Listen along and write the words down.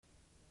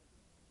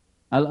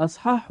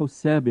الأصحاح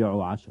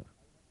 17.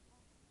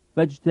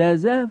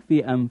 فاجتازا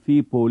في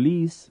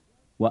أمفيبوليس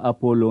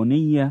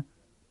وأبولونية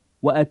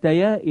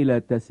وأتيا إلى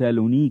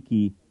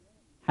تسالونيكي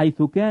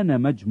حيث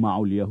كان مجمع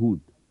اليهود.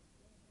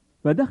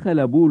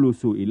 فدخل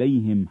بولس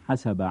إليهم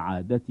حسب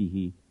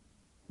عادته،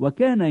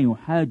 وكان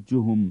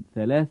يحاجهم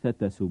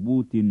 3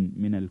 سبوت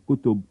من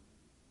الكتب،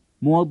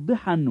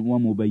 موضحا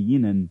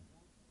ومبينا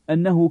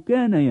أنه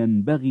كان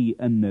ينبغي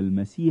أن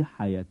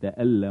المسيح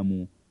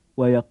يتألم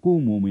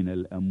ويقوم من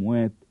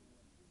الأموات،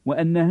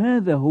 وأن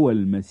هذا هو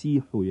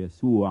المسيح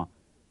يسوع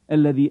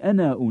الذي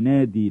أنا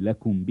أنادي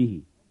لكم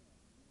به.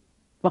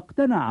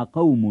 فاقتنع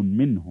قوم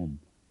منهم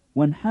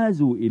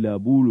وانحازوا إلى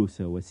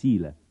بولس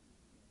وسيلة،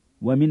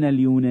 ومن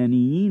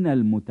اليونانيين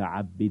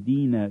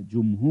المتعبدين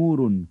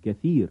جمهور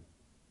كثير،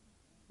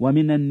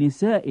 ومن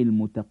النساء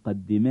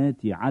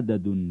المتقدمات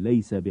عدد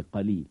ليس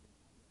بقليل.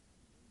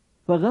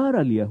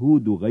 فغار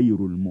اليهود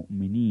غير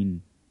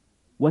المؤمنين،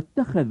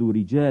 واتخذوا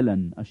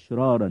رجالا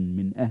أشرارا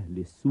من أهل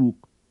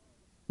السوق،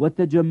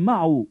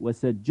 وتجمعوا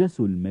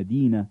وسجسوا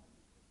المدينة،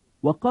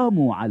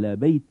 وقاموا على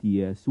بيت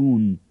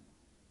ياسون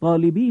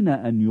طالبين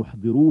أن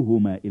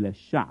يحضروهما إلى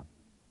الشعب.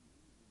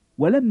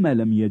 ولما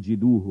لم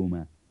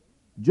يجدوهما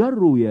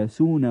جروا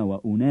ياسون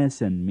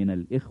وأناسا من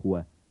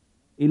الإخوة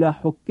إلى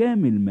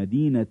حكام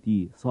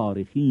المدينة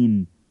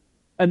صارخين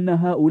أن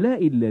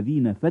هؤلاء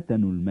الذين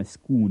فتنوا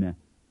المسكون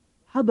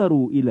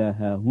حضروا إلى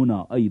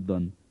هاهنا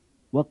أيضا،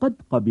 وقد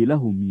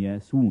قبلهم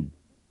ياسون،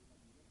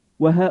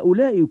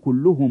 وهؤلاء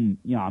كلهم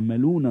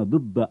يعملون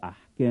ضد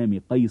أحكام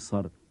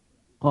قيصر،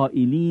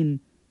 قائلين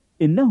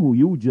إنه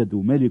يوجد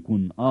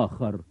ملك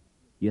آخر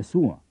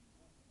يسوع.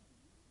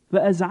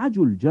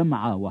 فأزعجوا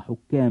الجمع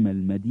وحكام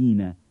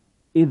المدينة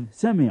إذ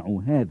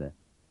سمعوا هذا،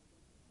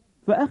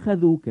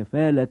 فأخذوا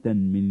كفالة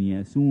من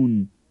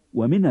ياسون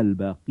ومن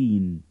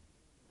الباقين،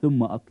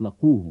 ثم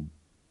أطلقوهم.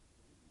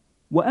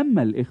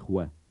 وأما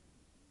الإخوة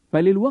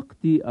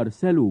فللوقت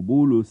أرسلوا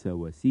بولس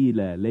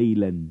وسيلة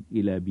ليلا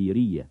إلى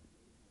بيرية،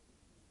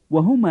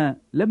 وهما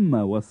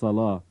لما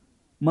وصلا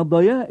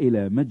مضيا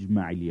إلى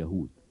مجمع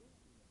اليهود.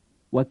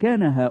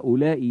 وكان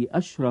هؤلاء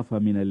أشرف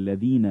من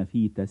الذين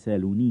في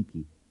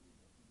تسالونيكي،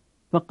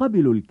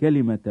 فقبلوا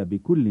الكلمة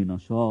بكل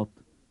نشاط،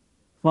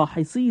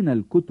 فاحصين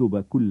الكتب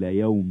كل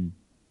يوم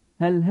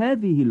هل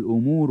هذه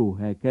الأمور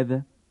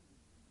هكذا؟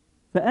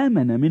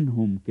 فآمن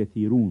منهم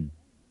كثيرون،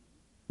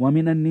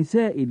 ومن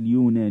النساء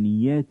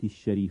اليونانيات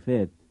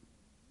الشريفات،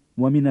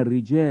 ومن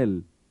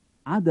الرجال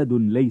عدد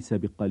ليس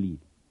بقليل.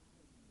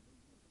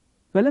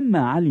 فلما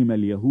علم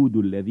اليهود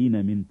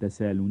الذين من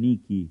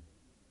تسالونيكي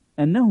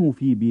أنه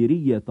في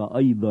بيرية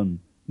أيضا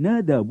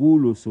نادى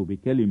بولس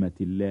بكلمة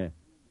الله،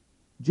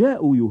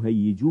 جاءوا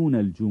يهيجون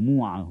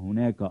الجموع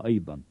هناك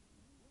أيضا.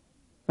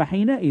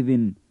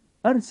 فحينئذ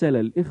أرسل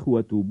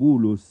الإخوة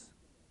بولس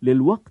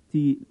للوقت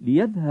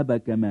ليذهب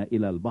كما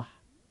إلى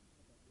البحر،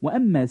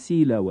 وأما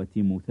سيلا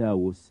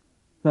وتيموثاوس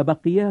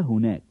فبقيا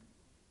هناك.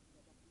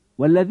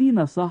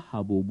 والذين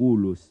صاحبوا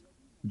بولس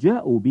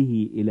جاءوا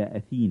به إلى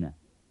أثينا،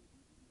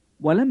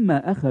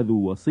 ولما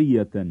أخذوا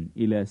وصية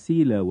إلى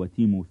سيلا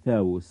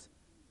وتيموثاوس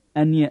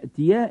أن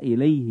يأتيا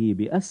إليه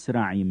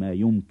بأسرع ما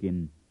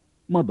يمكن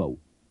مضوا.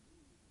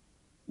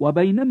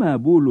 وبينما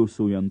بولس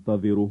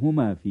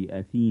ينتظرهما في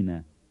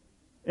أثينا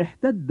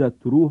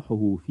احتدت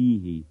روحه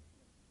فيه،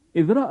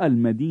 إذ رأى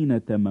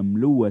المدينة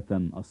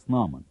مملوة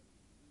أصناما،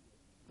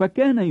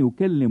 فكان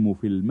يكلم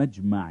في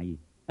المجمع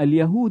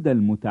اليهود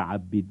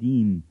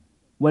المتعبدين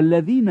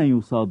والذين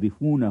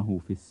يصادفونه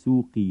في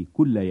السوق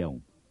كل يوم.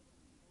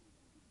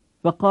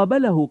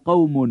 فقابله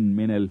قوم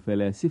من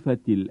الفلاسفة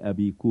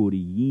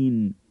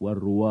الأبيكوريين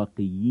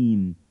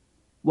والرواقيين،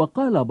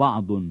 وقال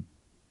بعض: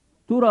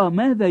 ترى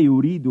ماذا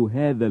يريد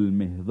هذا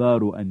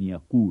المهذار أن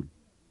يقول؟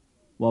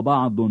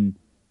 وبعض: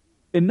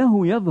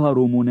 إنه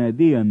يظهر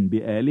مناديا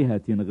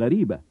بآلهة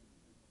غريبة،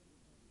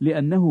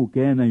 لأنه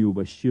كان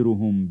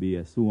يبشرهم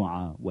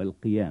بيسوع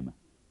والقيامة.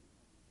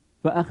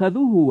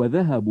 فأخذوه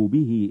وذهبوا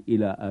به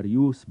إلى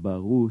أريوس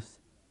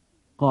باغوس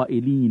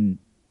قائلين: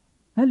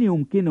 هل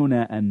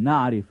يمكننا أن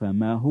نعرف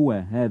ما هو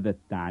هذا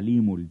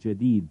التعليم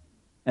الجديد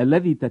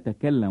الذي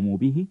تتكلم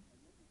به؟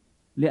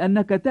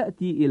 لأنك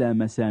تأتي إلى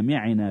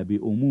مسامعنا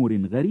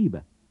بأمور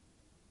غريبة،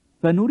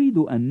 فنريد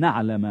أن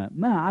نعلم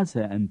ما عسى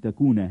أن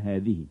تكون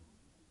هذه.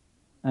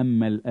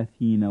 أما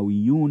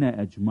الأثينويون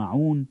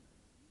أجمعون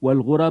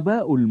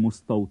والغرباء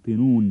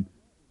المستوطنون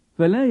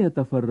فلا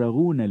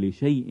يتفرغون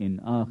لشيء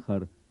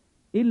آخر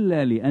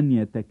إلا لأن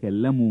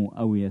يتكلموا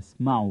أو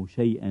يسمعوا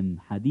شيئا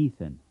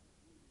حديثا.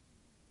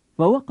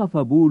 فوقف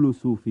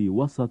بولس في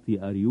وسط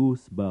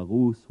أريوس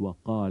باغوس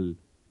وقال: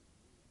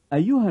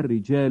 أيها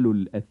الرجال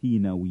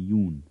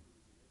الأثينويون،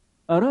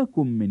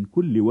 أراكم من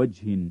كل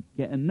وجه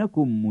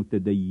كأنكم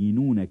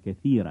متدينون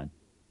كثيرا،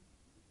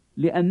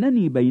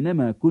 لأنني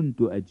بينما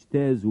كنت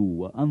أجتاز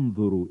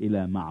وأنظر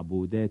إلى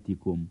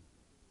معبوداتكم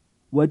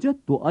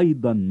وجدت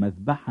أيضا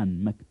مذبحا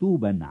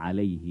مكتوبا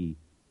عليه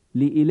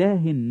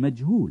لإله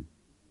مجهول،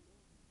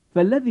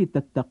 فالذي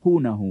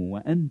تتقونه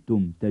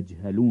وأنتم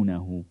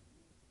تجهلونه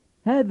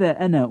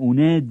هذا أنا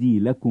أنادي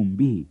لكم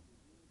به.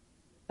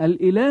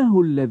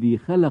 الإله الذي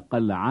خلق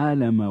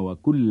العالم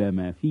وكل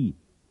ما فيه،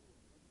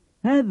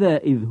 هذا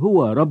إذ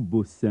هو رب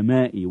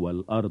السماء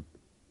والأرض،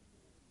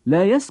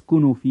 لا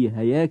يسكن في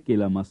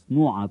هياكل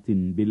مصنوعة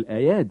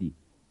بالأيادي،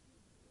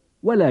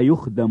 ولا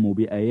يخدم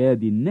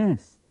بأيادي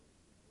الناس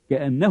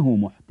كأنه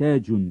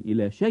محتاج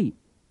إلى شيء،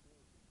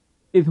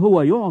 إذ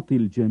هو يعطي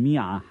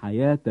الجميع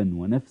حياة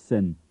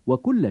ونفسا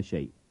وكل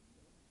شيء.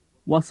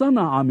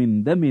 وصنع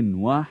من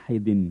دم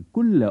واحد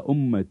كل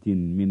أمة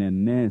من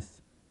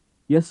الناس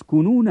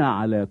يسكنون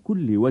على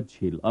كل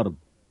وجه الأرض،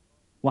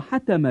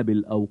 وحتم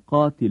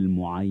بالأوقات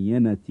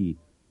المعينة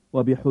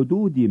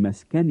وبحدود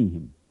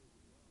مسكنهم،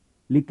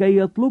 لكي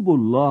يطلبوا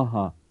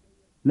الله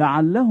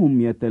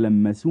لعلهم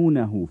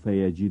يتلمسونه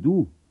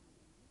فيجدوه،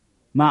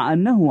 مع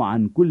أنه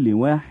عن كل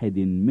واحد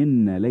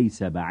منا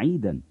ليس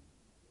بعيدا،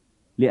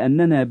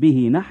 لأننا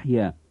به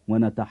نحيا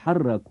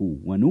ونتحرك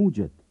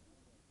ونوجد.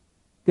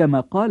 كما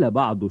قال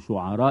بعض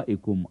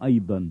شعرائكم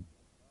أيضا: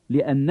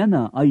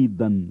 لأننا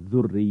أيضا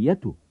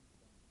ذريته.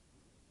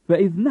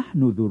 فإذ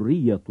نحن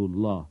ذرية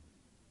الله،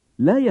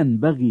 لا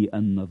ينبغي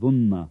أن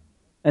نظن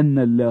أن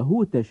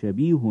اللاهوت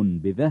شبيه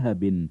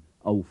بذهب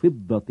أو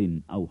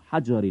فضة أو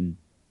حجر،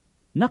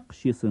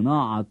 نقش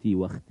صناعة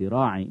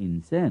واختراع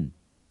إنسان.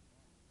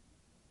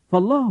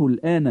 فالله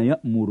الآن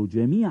يأمر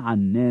جميع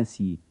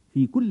الناس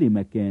في كل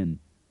مكان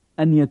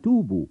أن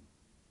يتوبوا،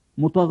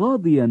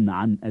 متغاضيا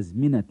عن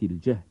أزمنة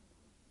الجهل،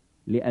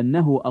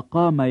 لأنه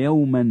أقام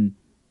يوما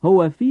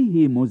هو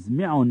فيه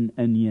مزمع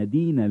أن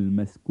يدين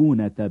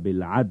المسكونة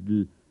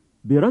بالعدل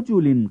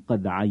برجل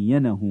قد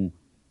عينه،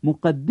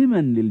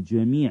 مقدما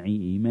للجميع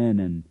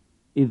إيمانا،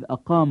 إذ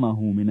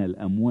أقامه من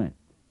الأموات.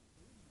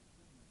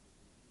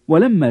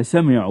 ولما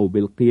سمعوا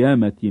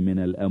بالقيامة من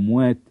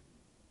الأموات،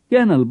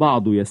 كان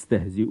البعض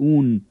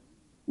يستهزئون،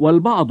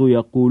 والبعض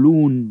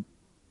يقولون: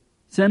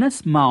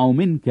 سنسمع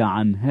منك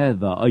عن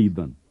هذا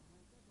أيضا.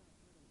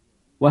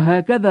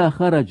 وهكذا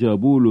خرج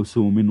بولس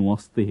من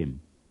وسطهم،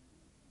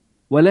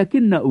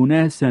 ولكن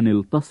أناسا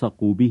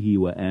التصقوا به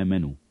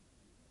وآمنوا،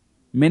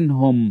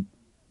 منهم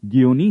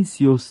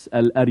ديونيسيوس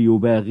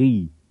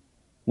الأريوباغي،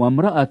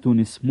 وامرأة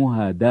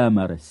اسمها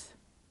دامرس،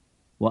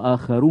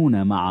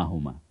 وآخرون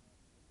معهما.